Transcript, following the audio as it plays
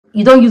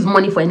you don't use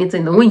money for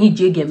anything. And when he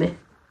jigeme,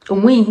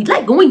 when he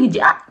like when he you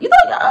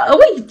don't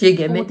when he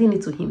jigeme, forwarding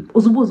it to him.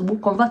 Ozubo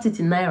convert it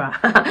in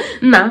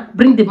naira. Nah,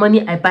 bring the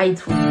money, I buy it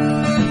for you.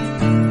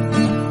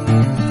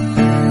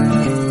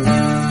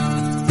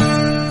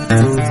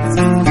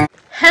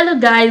 Hello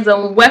guys,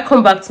 and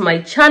welcome back to my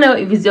channel.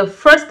 If it's your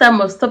first time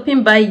of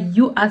stopping by,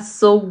 you are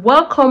so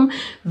welcome.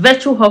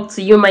 Virtual hug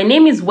to you. My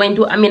name is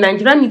Wendo. I'm a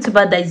Nigerian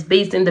YouTuber that is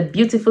based in the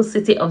beautiful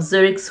city of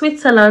Zurich,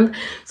 Switzerland.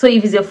 So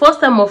if it's your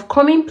first time of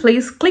coming,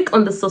 please click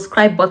on the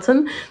subscribe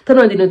button, turn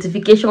on the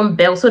notification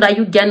bell so that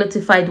you get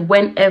notified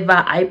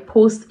whenever I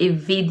post a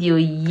video.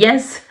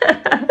 Yes.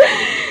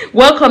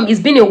 Welcome. It's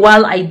been a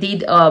while I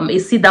did a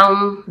sit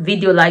down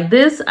video like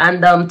this,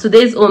 and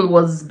today's own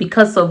was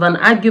because of an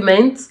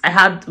argument I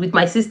had with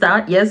my sister.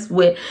 Yes,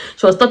 where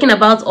she was talking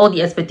about all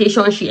the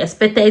expectations she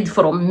expected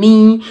from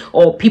me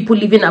or people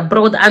living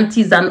abroad,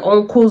 aunties and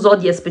uncles, all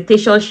the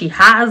expectations she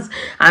has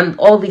and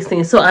all these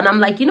things. So, and I'm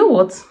like, you know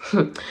what,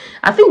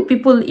 I think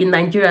people in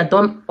Nigeria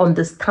don't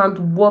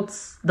understand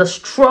what's the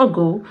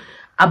struggle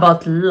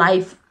about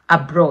life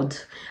abroad.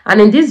 And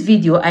in this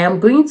video I am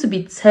going to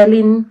be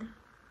telling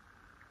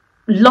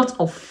lot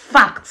of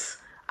facts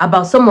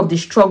about some of the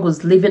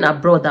struggles living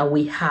abroad that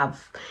we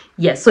have.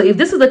 Yes, so if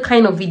this is the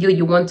kind of video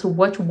you want to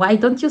watch, why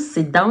don't you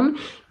sit down,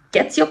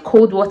 get your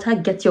cold water,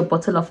 get your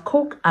bottle of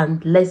Coke,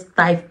 and let's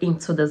dive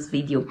into this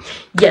video.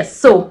 Yes,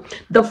 so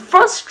the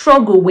first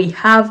struggle we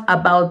have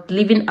about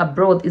living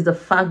abroad is the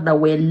fact that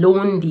we're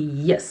lonely.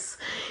 Yes,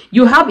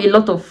 you have a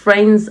lot of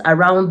friends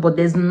around, but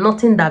there's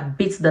nothing that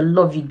beats the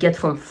love you get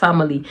from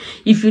family.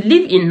 If you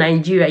live in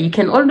Nigeria, you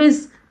can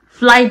always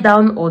fly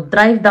down or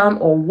drive down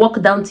or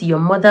walk down to your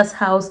mother's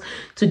house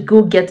to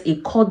go get a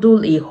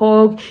cuddle, a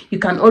hug. You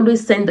can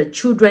always send the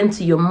children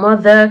to your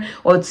mother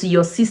or to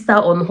your sister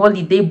on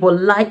holiday. But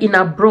lying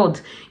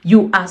abroad,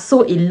 you are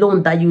so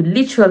alone that you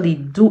literally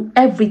do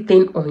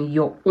everything on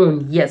your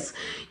own. Yes,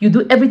 you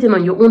do everything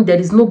on your own. There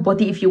is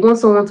nobody. If you want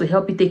someone to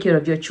help you take care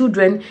of your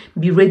children,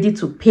 be ready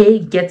to pay,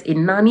 get a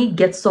nanny,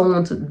 get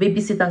someone to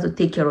babysitter to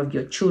take care of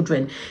your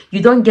children.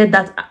 You don't get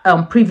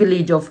that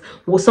privilege of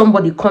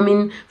somebody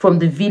coming from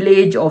the village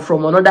or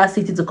from another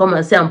city to come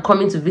and say, I'm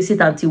coming to visit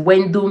Auntie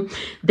Wendo,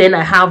 then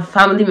I have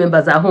family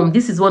members at home.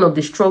 This is one of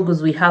the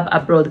struggles we have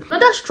abroad.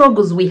 Other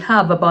struggles we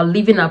have about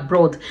living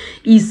abroad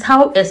is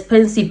how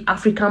expensive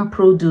African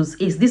produce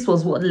is. This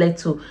was what led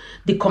to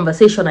the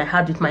conversation I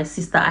had with my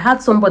sister. I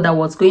had somebody that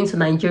was going to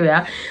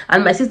Nigeria,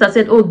 and my sister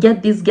said, oh,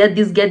 get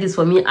this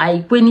for me.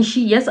 I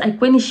kwenishi, yes, I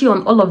kwenishi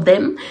on all of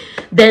them.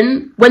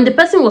 Then when the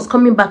person was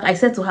coming back, I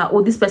said to her,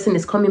 oh, this person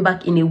is coming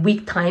back in a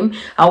week time.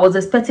 I was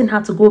expecting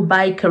her to go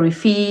buy curry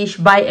fish,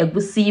 buy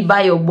egusi,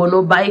 buy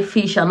ogbono, buy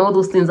fish and all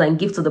those things and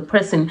give to the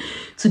person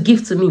to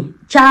give to me.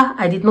 Cha,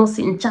 I did not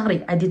see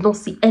nchari. I did not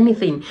see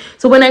anything.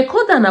 So when I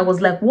called her and I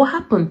was like, what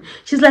happened?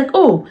 She's like,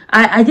 oh,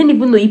 I didn't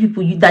even know you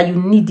people that you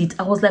need it.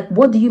 I was like,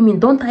 what do you mean?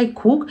 Don't I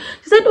cook?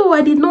 She said, oh,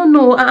 I did not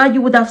know.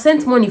 You would have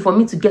sent money for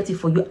me to get it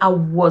for you. I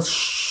was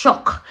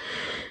shocked.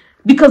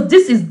 Because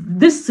this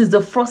is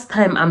the first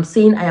time I'm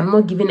saying I am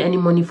not giving any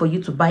money for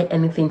you to buy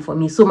anything for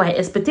me. So my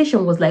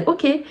expectation was like,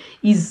 okay,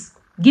 is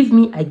give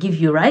me, I give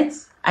you, right?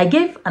 I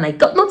gave and I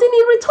got nothing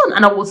in return,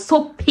 and I was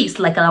so pissed.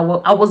 Like I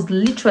was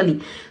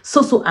literally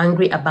so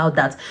angry about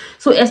that.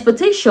 So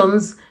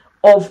expectations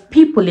of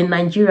people in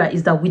Nigeria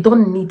is that we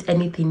don't need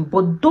anything,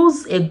 but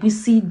those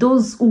egusi,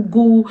 those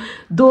ugu,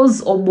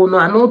 those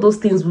ogbono and all those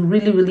things will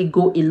really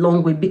go a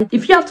long way. Because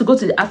if you have to go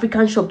to the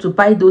African shop to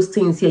buy those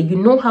things here, you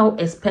know how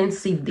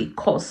expensive they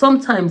cost.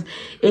 Sometimes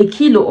a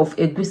kilo of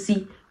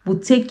egusi will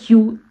take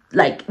you,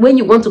 like when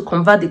you want to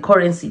convert the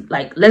currency,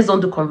 like let's don't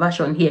do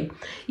conversion here,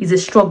 is a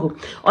struggle.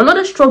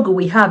 Another struggle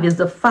we have is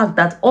the fact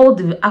that all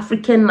the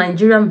African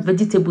Nigerian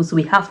vegetables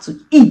we have to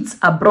eat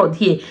abroad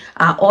here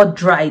are all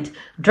dried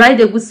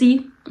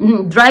egusi,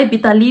 dried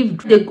bitter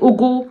leaf, the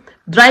ugu,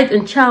 dried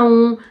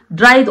nchau,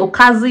 dried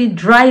okazi,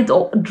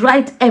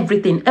 dried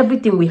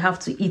everything we have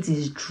to eat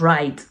is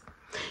dried.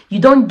 You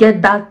don't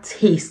get that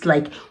taste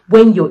like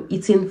when you're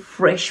eating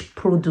fresh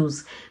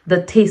produce.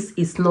 The taste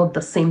is not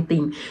the same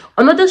thing.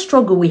 Another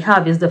struggle we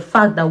have is the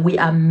fact that we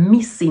are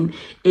missing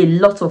a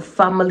lot of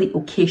family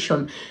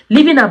occasion.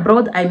 Living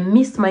abroad, I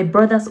missed my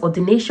brother's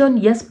ordination.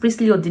 Yes,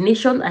 priestly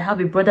ordination. I have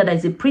a brother that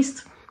is a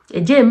priest,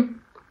 a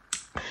Jim.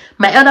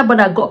 My elder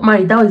brother got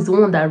married. That was the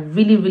one that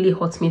really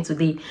hurt me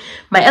today.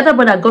 My elder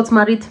brother got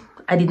married.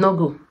 I did not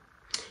go.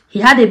 He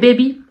had a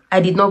baby. I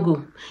did not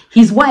go.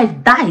 His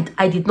wife died.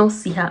 I did not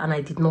see her and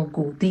I did not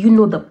go. Do you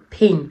know the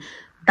pain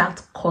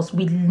that caused?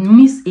 We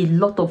miss a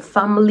lot of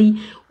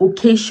family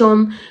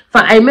occasion.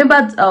 I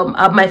remember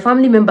my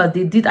family members,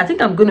 they did, I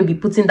think I'm going to be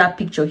putting that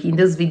picture in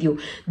this video.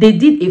 They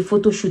did a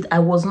photo shoot. I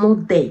was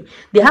not there.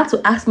 They had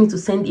to ask me to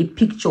send a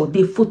picture.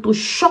 They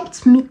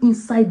photoshopped me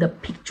inside the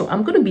picture.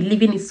 I'm going to be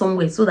leaving it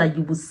somewhere so that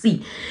you will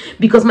see.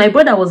 Because my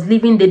brother was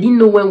leaving, they didn't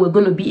know when we're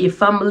going to be a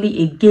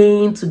family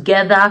again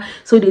together.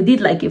 So they did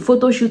like a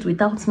photo shoot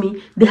without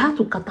me. They had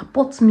to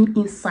catapult me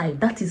inside.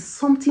 That is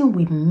something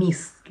we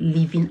miss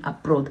living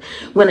abroad.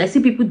 When I see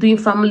people doing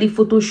family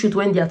photo shoot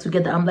when they are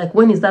together, I'm like,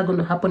 when is that going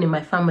to happen in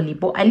my family? family.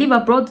 But I live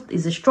abroad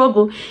is a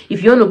struggle.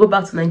 If you want to go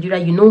back to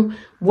Nigeria, you know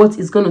what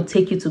is going to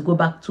take you to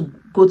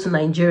go to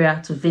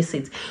Nigeria to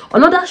visit.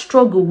 Another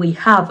struggle we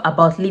have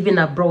about living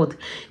abroad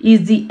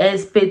is the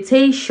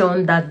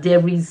expectation that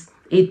there is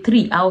a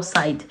tree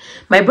outside.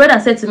 My brother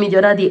said to me the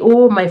other day,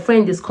 oh, my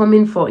friend is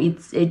coming for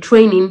a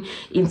training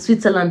in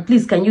Switzerland,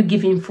 please can you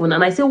give him phone?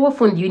 And I said, what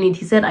phone do you need?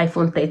 He said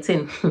iPhone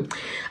 13.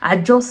 I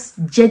just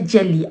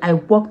I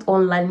walked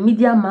online,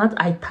 Media Mart,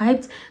 I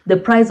typed the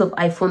price of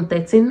iPhone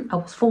 13, I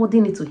was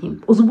forwarding it to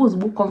him.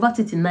 Ozubo, convert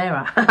it in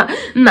naira.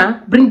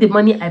 Nah, bring the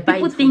money, I buy.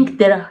 People think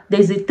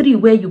there's a tree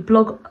where you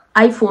plug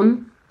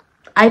iPhone,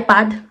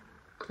 iPad,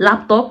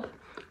 laptop.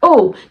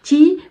 Oh,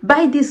 Chi,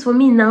 buy this for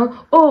me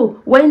now.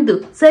 Oh,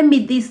 Wendo, send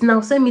me this now.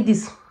 Send me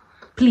this.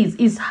 Please,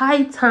 it's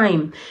high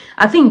time.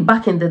 I think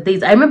back in the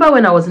days, I remember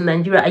when I was in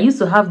Nigeria, I used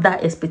to have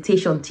that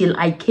expectation till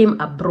I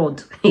came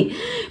abroad.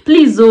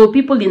 Please, oh,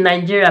 people in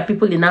Nigeria,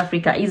 people in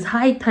Africa, it's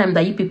high time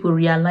that you people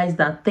realize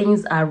that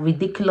things are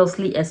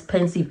ridiculously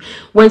expensive.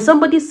 When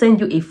somebody sends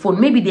you a phone,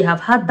 maybe they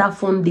have had that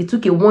phone, they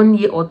took a 1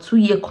 year or 2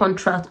 year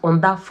contract on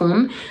that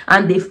phone,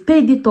 and they've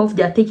paid it off,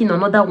 they're taking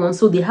another one,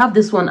 so they have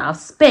this one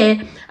as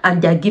spare,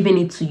 and they're giving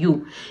it to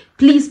you.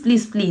 Please,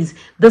 please, please,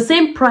 the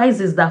same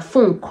prices that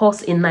phone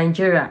costs in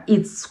Nigeria,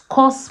 it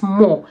costs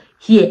more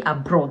here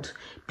abroad.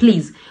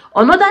 Please.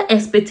 Another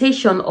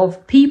expectation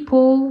of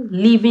people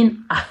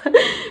living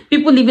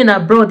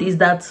abroad is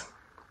that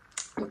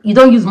you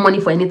don't use money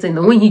for anything.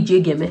 When you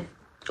the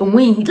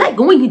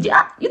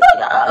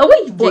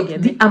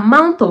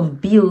amount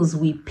of bills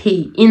we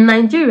pay in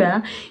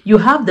Nigeria, you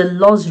have the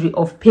luxury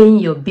of paying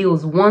your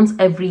bills once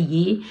every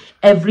year,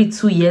 every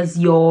 2 years,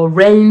 your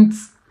rent,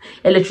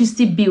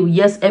 electricity bill,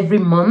 yes, every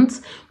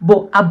month.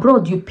 But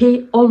abroad, you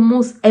pay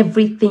almost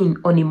everything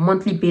on a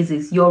monthly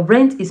basis. Your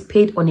rent is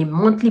paid on a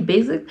monthly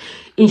basis,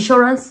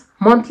 insurance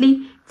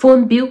monthly,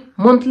 phone bill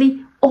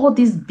monthly, all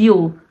these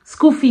bills,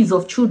 school fees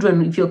of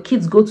children, if your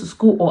kids go to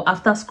school or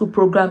after school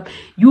program,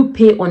 you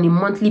pay on a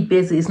monthly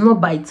basis. It's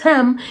not by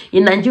term.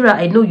 In Nigeria,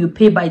 I know you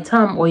pay by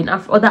term, or in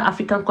other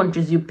African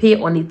countries, you pay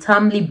on a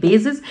termly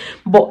basis.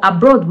 But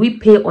abroad, we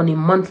pay on a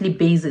monthly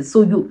basis.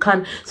 So you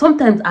can,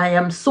 sometimes I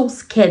am so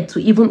scared to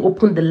even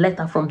open the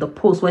letter from the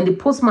post. When the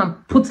postman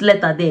puts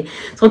letter there,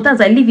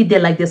 sometimes I leave it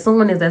there like there's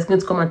someone else that's going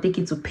to come and take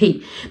it to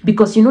pay.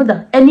 Because you know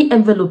that any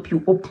envelope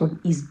you open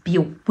is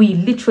bill. We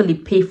literally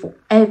pay for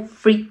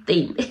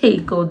everything. Hey,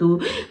 God,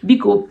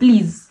 Biko,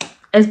 please,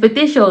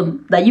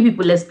 expectation that you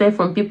people expect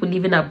from people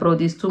living abroad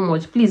is too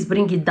much. Please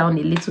bring it down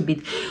a little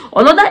bit.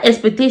 Another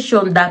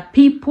expectation that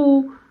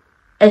people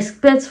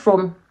expect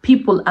from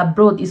people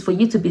abroad is for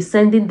you to be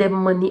sending them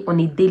money on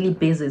a daily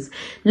basis.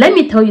 Let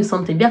me tell you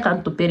something.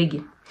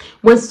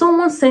 When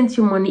someone sends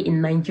you money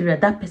in Nigeria,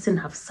 that person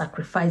have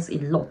sacrificed a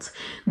lot.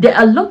 There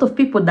are a lot of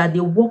people that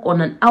they work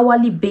on an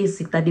hourly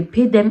basis that they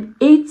pay them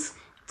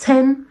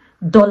 $8-10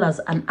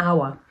 an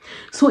hour.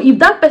 So if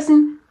that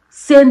person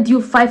send you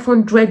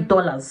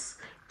 $500,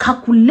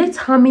 calculate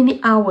how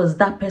many hours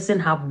that person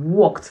have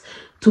worked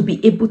to be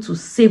able to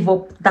save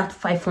up that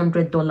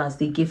 $500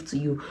 they gave to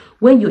you.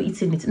 When you're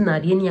eating it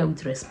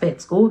with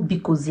respect, oh,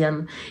 because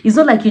it's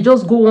not like you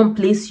just go one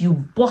place, you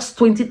bust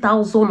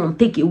 20,000 on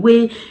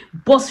takeaway,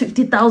 bust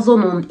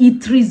 50,000 on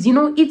eateries. You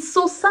know, it's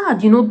so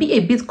sad. You know, be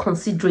a bit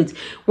considerate.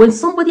 When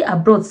somebody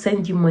abroad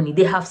sends you money,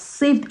 they have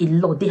saved a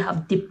lot. They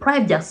have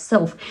deprived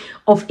themselves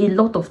of a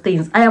lot of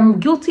things. I am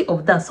guilty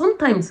of that.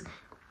 Sometimes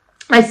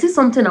I see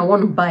something I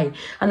want to buy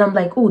and I'm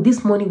like, oh,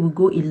 this money will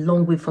go a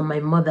long way for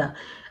my mother.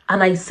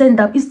 And I send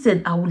up,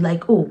 instead, I would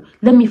like, oh,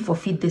 let me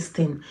forfeit this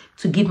thing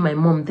to give my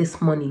mom this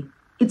money.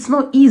 It's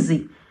not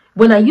easy.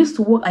 When I used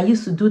to work, I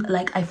used to do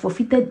like I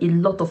forfeited a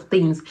lot of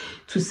things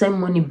to send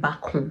money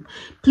back home.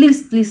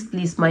 Please, please,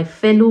 please, my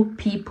fellow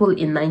people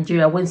in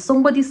Nigeria, when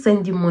somebody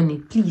sends you money,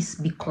 please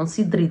be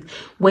considerate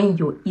when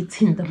you're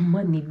eating the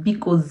money.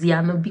 Because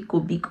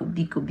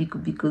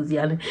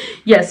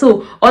yeah,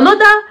 so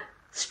another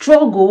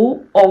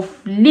struggle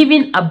of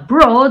living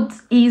abroad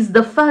is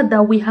the fact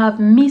that we have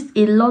missed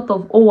a lot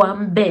of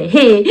Owambe.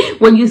 Hey,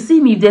 when you see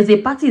me, if there's a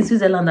party in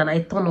Switzerland and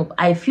I turn up,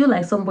 I feel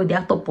like somebody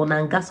at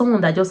Ponanga,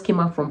 someone that just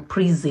came out from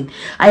prison.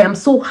 I am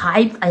so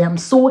hyped, I am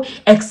so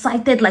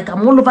excited, like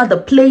I'm all over the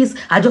place.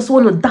 I just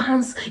want to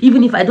dance,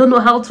 even if I don't know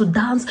how to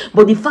dance.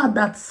 But the fact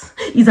that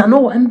is an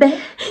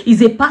Owambe,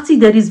 is a party,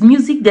 there is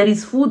music, there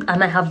is food,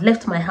 and I have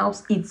left my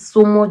house, it's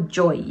so much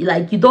joy.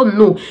 Like, you don't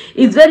know,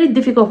 it's very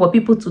difficult for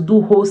people to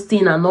do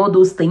hosting and all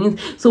those things.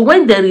 So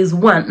when there is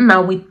one,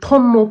 now we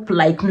turn up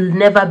like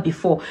never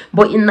before.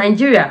 But in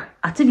Nigeria,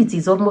 activity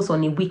is almost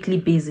on a weekly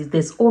basis.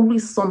 There's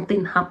always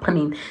something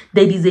happening.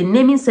 There is a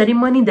naming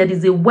ceremony, there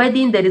is a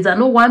wedding, there is an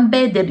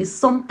Owambe, there is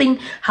something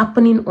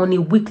happening on a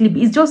weekly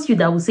basis. It's just you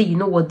that will say, you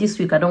know what, this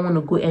week I don't want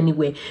to go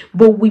anywhere.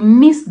 But we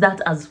miss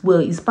that as well.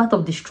 It's part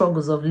of the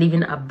struggles of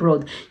living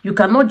abroad. You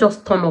cannot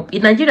just turn up.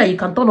 In Nigeria, you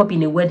can turn up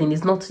in a wedding.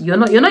 It's not, you're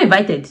not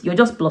invited. You're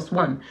just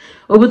 +1.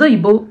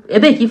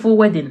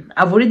 Wedding.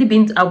 I've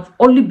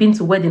only been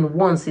to wedding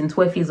once in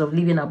 12 years of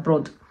living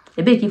abroad.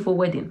 a big for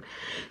wedding.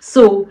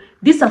 So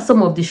these are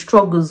some of the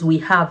struggles we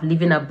have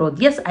living abroad.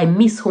 Yes, I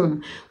miss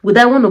home. Would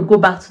I want to go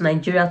back to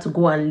Nigeria to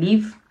go and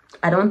live?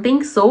 I don't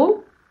think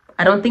so.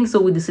 I don't think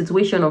so with the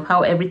situation of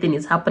how everything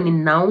is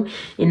happening now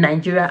in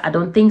Nigeria. I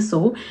don't think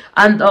so.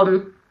 And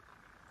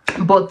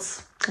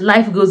but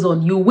life goes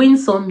on. You win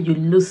some, you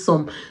lose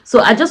some. So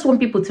I just want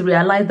people to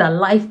realize that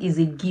life is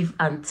a give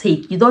and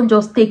take. You don't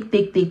just take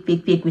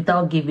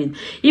without giving.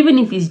 Even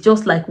if it's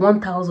just like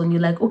 1,000,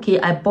 you're like, okay,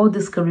 I bought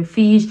this curry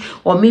fish,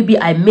 or maybe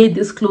I made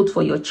this clothes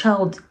for your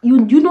child. You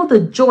know the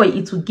joy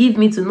it will give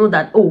me to know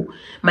that, oh,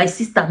 my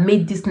sister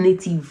made this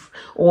native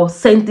or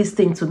sent this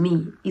thing to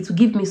me. It will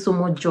give me so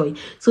much joy.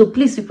 So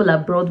please, people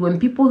abroad, when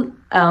people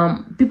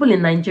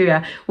in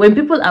Nigeria, when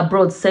people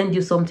abroad send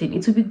you something,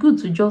 it will be good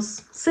to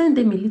just send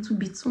them a little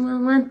bit,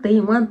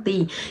 one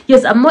thing.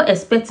 Yes, I'm not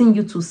expecting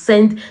you to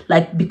send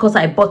like, because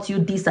I bought you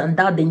this and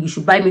that, then you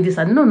should buy me this,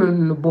 and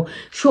no, but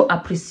show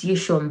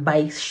appreciation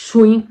by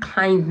showing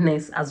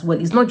kindness as well.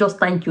 It's not just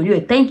thank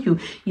you. Thank you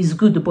is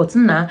good, but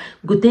now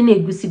go take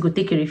egusi, go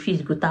take a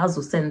fish, go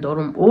tazo send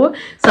orum. Oh,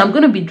 so I'm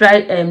gonna be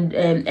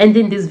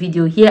ending this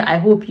video here. I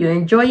hope you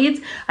enjoy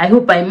it. I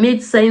hope I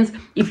made sense.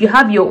 If you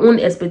have your own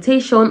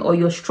expectation or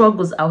your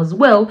struggles as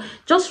well,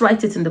 just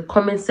write it in the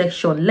comment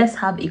section. Let's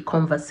have a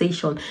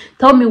conversation.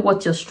 Tell me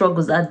what your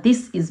struggles are.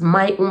 This is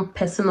my own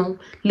personal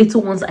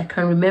little ones I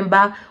can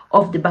remember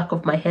off the back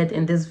of my head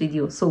in this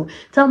video. So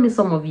tell me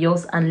some of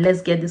yours and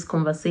let's get this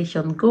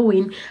conversation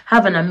going.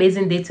 Have an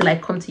amazing day till I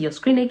come to your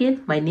screen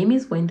again. My name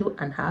is Wendo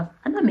and have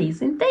an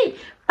amazing day.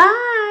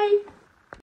 Bye.